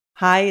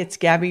Hi, it's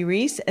Gabby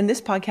Reese, and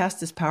this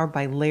podcast is powered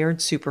by Laird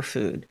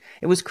Superfood.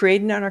 It was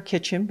created in our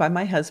kitchen by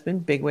my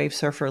husband, big wave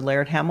surfer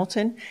Laird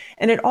Hamilton,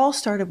 and it all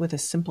started with a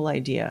simple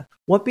idea.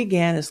 What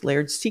began as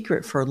Laird's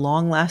secret for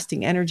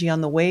long-lasting energy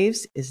on the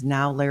waves is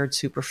now Laird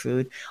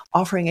Superfood,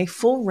 offering a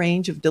full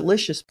range of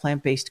delicious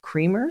plant-based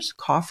creamers,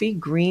 coffee,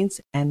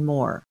 greens, and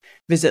more.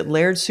 Visit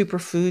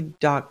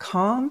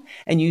lairdsuperfood.com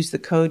and use the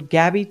code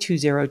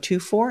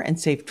GABBY2024 and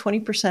save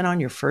 20% on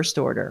your first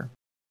order.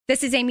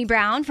 This is Amy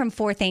Brown from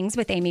 4 Things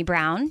with Amy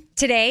Brown.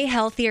 Today,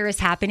 healthier is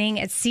happening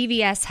at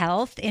CVS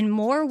Health in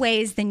more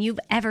ways than you've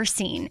ever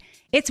seen.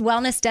 It's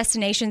wellness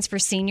destinations for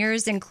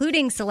seniors,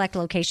 including select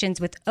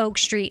locations with Oak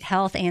Street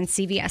Health and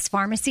CVS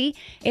Pharmacy.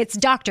 It's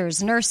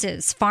doctors,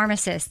 nurses,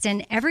 pharmacists,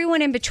 and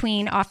everyone in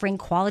between offering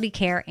quality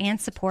care and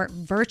support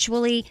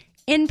virtually,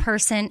 in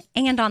person,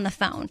 and on the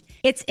phone.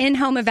 It's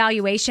in-home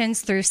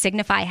evaluations through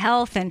Signify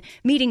Health and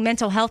meeting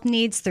mental health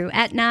needs through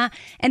Aetna.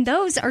 And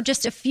those are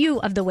just a few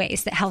of the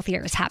ways that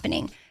healthier is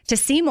happening. To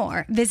see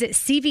more, visit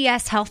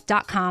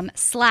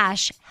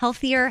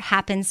cvshealth.com/healthier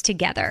happens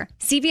together.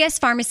 CVS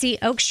Pharmacy,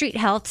 Oak Street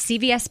Health,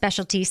 CVS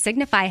Specialty,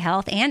 Signify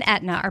Health, and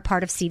Aetna are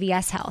part of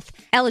CVS Health.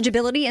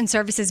 Eligibility and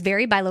services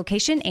vary by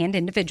location and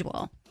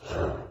individual.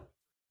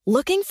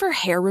 Looking for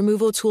hair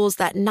removal tools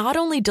that not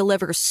only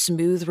deliver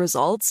smooth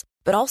results,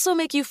 but also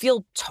make you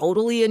feel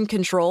totally in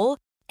control?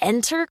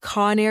 Enter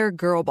Conair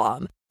Girl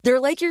Bomb. They're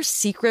like your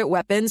secret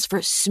weapons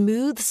for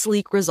smooth,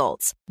 sleek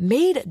results,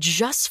 made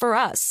just for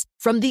us.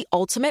 From the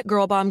ultimate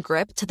Girl Bomb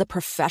grip to the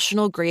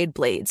professional-grade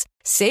blades,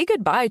 say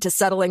goodbye to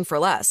settling for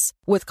less.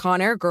 With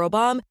Conair Girl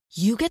Bomb,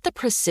 you get the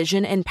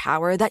precision and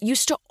power that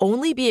used to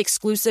only be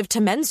exclusive to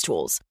men's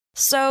tools.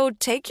 So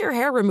take your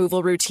hair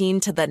removal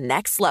routine to the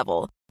next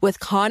level with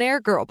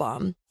Conair Girl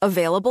Bomb.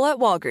 Available at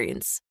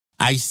Walgreens.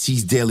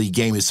 Ice-T's Daily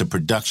Game is a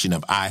production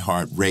of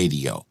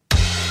iHeartRadio.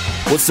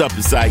 What's up,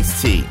 it's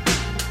Ice-T.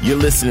 You're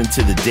listening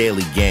to The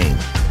Daily Game,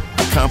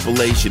 a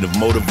compilation of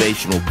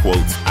motivational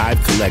quotes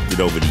I've collected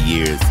over the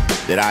years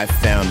that I've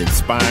found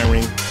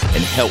inspiring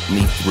and helped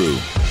me through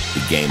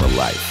the game of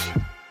life.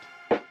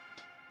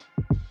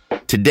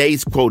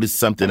 Today's quote is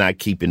something I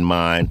keep in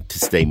mind to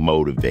stay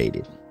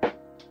motivated.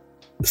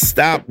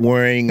 Stop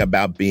worrying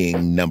about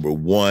being number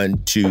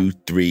 1, 2,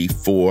 3,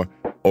 4,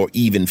 or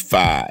even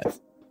 5.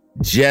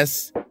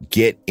 Just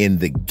get in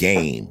the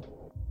game.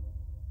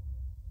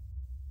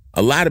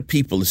 A lot of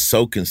people are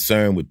so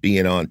concerned with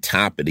being on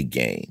top of the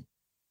game.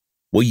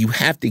 Well, you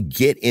have to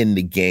get in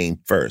the game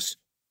first.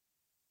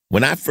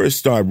 When I first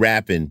started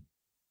rapping,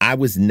 I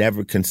was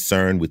never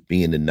concerned with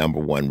being the number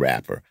 1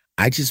 rapper.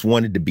 I just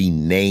wanted to be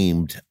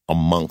named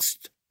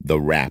amongst the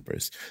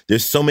rappers.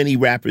 There's so many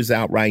rappers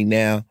out right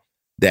now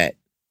that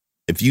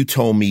if you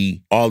told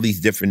me all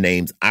these different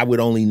names, I would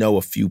only know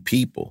a few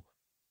people,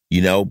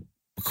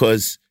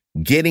 because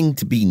getting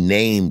to be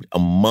named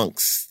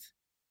amongst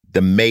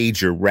the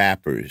major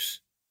rappers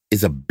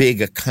is a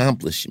big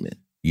accomplishment,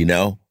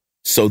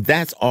 So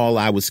that's all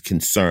I was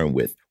concerned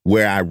with.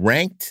 Where I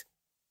ranked,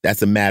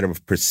 that's a matter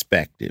of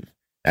perspective.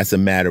 That's a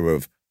matter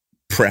of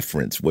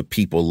preference, what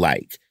people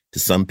like. To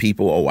some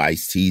people,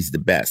 Ice-T's the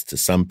best. To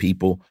some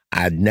people,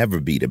 I'd never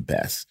be the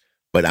best.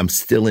 But I'm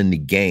still in the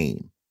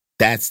game.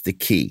 That's the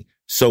key.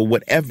 So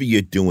whatever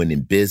you're doing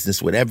in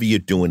business, whatever you're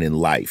doing in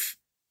life,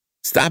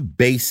 stop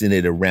basing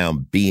it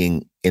around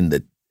being in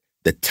the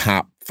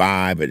top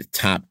 5 or the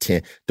top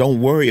 10.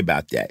 Don't worry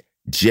about that.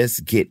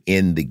 Just get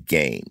in the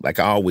game. Like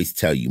I always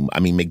tell you,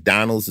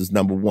 McDonald's is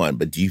number 1,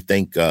 but do you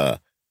think,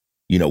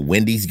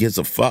 Wendy's gives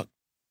a fuck?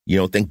 You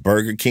don't think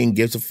Burger King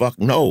gives a fuck?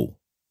 No,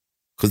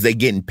 because they're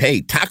getting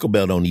paid. Taco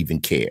Bell don't even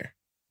care.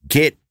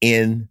 Get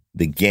in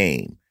the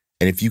game.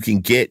 And if you can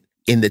get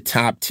in the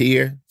top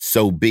tier,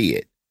 so be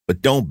it.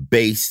 But don't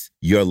base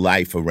your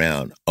life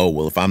around,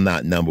 if I'm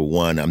not number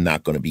 1, I'm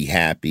not going to be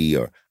happy,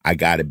 or I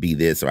got to be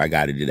this, or I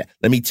got to do that.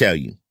 Let me tell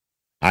you,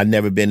 I've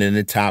never been in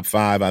the top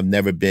 5. I've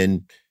never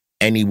been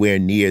anywhere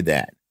near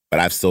that.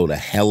 But I've sold a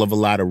hell of a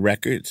lot of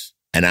records,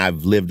 and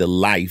I've lived a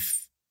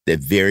life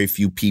that very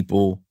few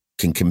people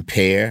can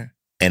compare,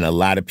 and a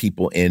lot of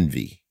people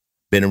envy.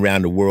 Been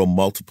around the world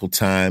multiple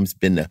times,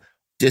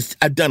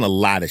 I've done a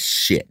lot of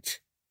shit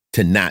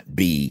to not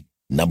be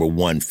number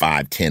 1,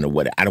 5, 10, or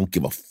whatever. I don't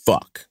give a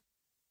fuck.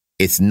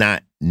 It's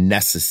not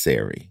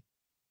necessary.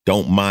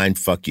 Don't mind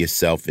fuck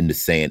yourself into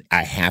saying,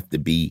 I have to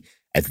be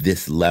at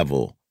this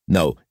level.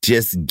 No,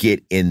 just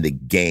get in the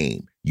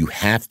game. You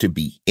have to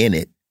be in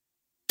it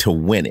to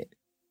win it.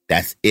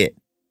 That's it.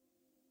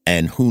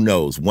 And who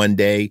knows, one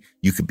day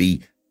you could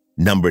be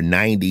number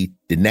 90.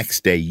 The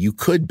next day you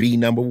could be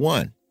number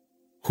 1.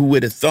 Who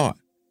would have thought?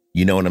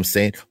 You know what I'm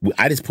saying?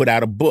 I just put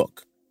out a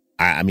book.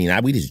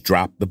 We just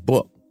dropped the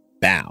book.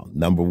 Bow,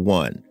 number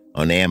 1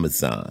 on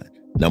Amazon.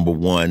 Number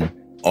 1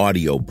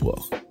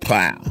 audiobook.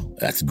 Wow,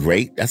 that's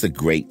great. That's a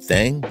great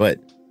thing, but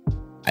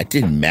it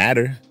didn't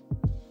matter.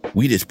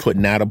 We just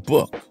putting out a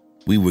book.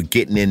 We were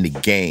getting in the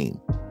game.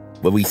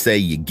 But we say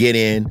you get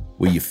in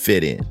where you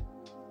fit in.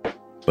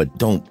 But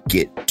don't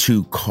get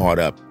too caught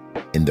up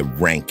in the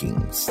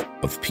rankings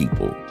of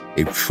people.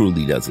 It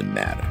truly doesn't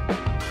matter.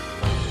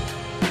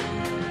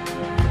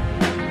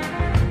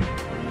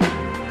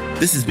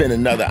 This has been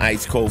another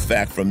Ice Cold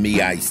Fact from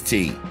me,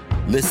 Ice-T.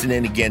 Listen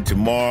in again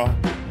tomorrow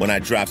when I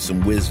drop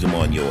some wisdom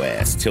on your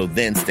ass. Till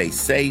then, stay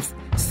safe,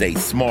 stay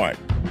smart,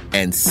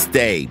 and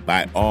stay,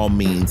 by all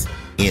means,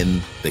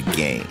 in the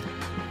game.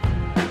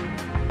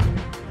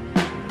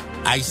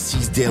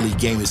 Ice-T's Daily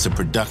Game is a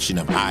production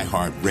of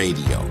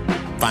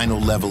iHeartRadio,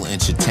 Final Level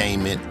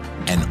Entertainment,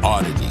 and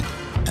Oddity,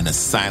 an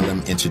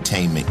Asylum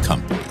Entertainment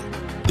company.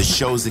 The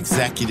show's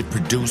executive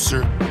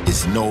producer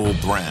is Noel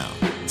Brown.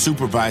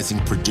 Supervising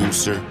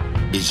producer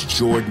is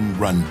Jordan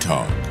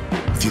Runtagh.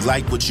 If you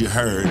like what you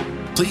heard,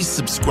 please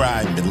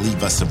subscribe and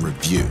leave us a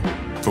review.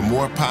 For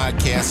more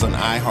podcasts on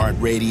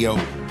iHeartRadio,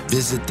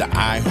 visit the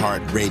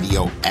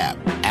iHeartRadio app,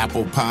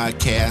 Apple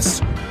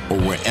Podcasts, or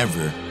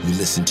wherever you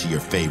listen to your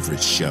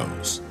favorite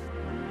shows.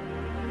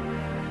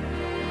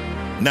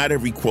 Not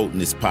every quote in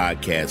this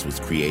podcast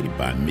was created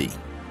by me.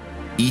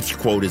 Each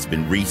quote has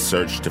been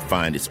researched to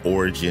find its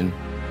origin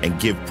and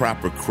give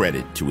proper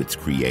credit to its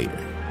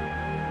creator.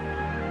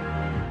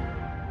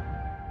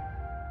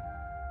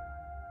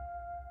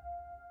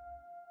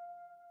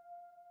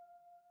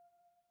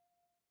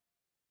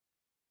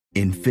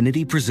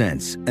 Infiniti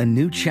presents a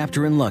new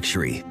chapter in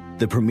luxury,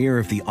 the premiere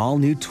of the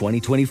all-new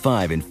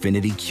 2025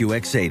 Infiniti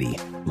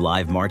QX80,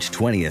 live March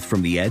 20th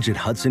from the Edge at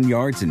Hudson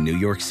Yards in New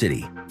York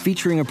City,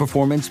 featuring a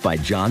performance by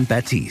Jon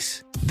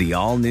Batiste. The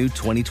all-new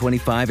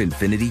 2025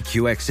 Infiniti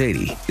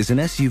QX80 is an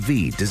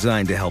SUV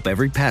designed to help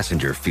every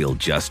passenger feel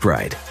just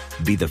right.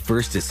 Be the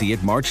first to see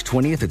it March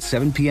 20th at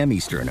 7 p.m.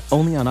 Eastern,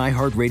 only on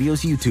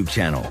iHeartRadio's YouTube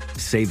channel.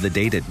 Save the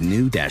date at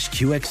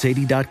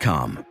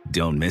new-QX80.com.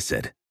 Don't miss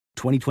it.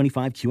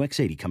 2025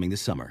 QX80 coming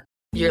this summer.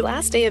 Your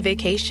last day of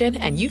vacation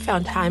and you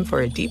found time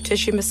for a deep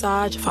tissue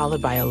massage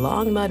followed by a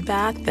long mud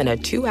bath, then a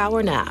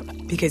 2-hour nap.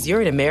 Because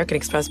you're an American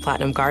Express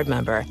Platinum Card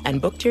member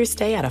and booked your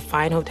stay at a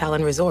fine hotel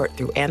and resort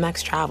through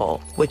Amex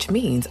Travel, which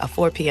means a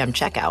 4 p.m.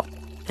 checkout.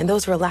 And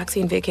those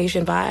relaxing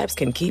vacation vibes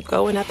can keep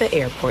going at the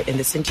airport in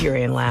the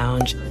Centurion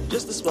Lounge.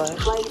 Just a splash.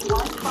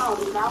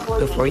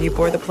 Before you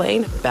board the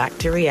plane, back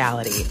to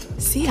reality.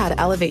 See how to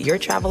elevate your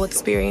travel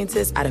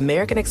experiences at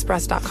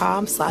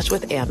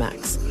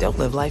americanexpress.com/withAmex. Don't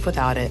live life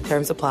without it.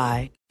 Terms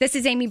apply. This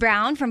is Amy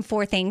Brown from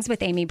 4 Things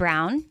with Amy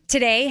Brown.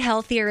 Today,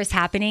 healthier is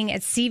happening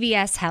at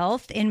CVS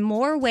Health in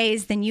more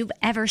ways than you've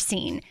ever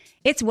seen.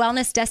 It's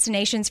wellness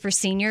destinations for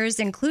seniors,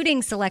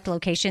 including select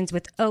locations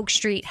with Oak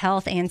Street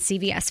Health and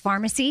CVS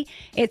Pharmacy.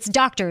 It's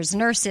doctors,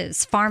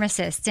 nurses,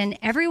 pharmacists, and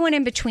everyone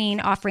in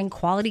between offering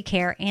quality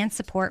care and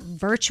support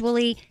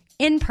virtually,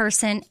 in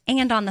person,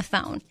 and on the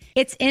phone.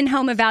 It's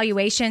in-home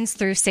evaluations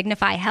through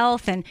Signify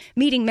Health and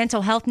meeting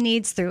mental health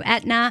needs through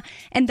Aetna.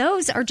 And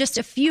those are just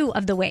a few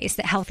of the ways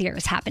that healthier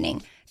is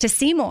happening. To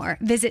see more,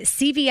 visit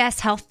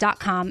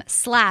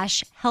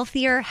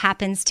cvshealth.com/healthier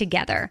happens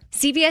together.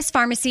 CVS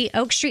Pharmacy,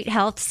 Oak Street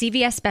Health,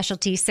 CVS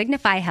Specialty,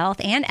 Signify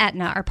Health, and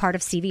Aetna are part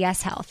of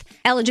CVS Health.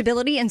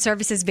 Eligibility and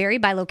services vary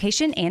by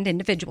location and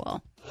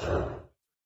individual.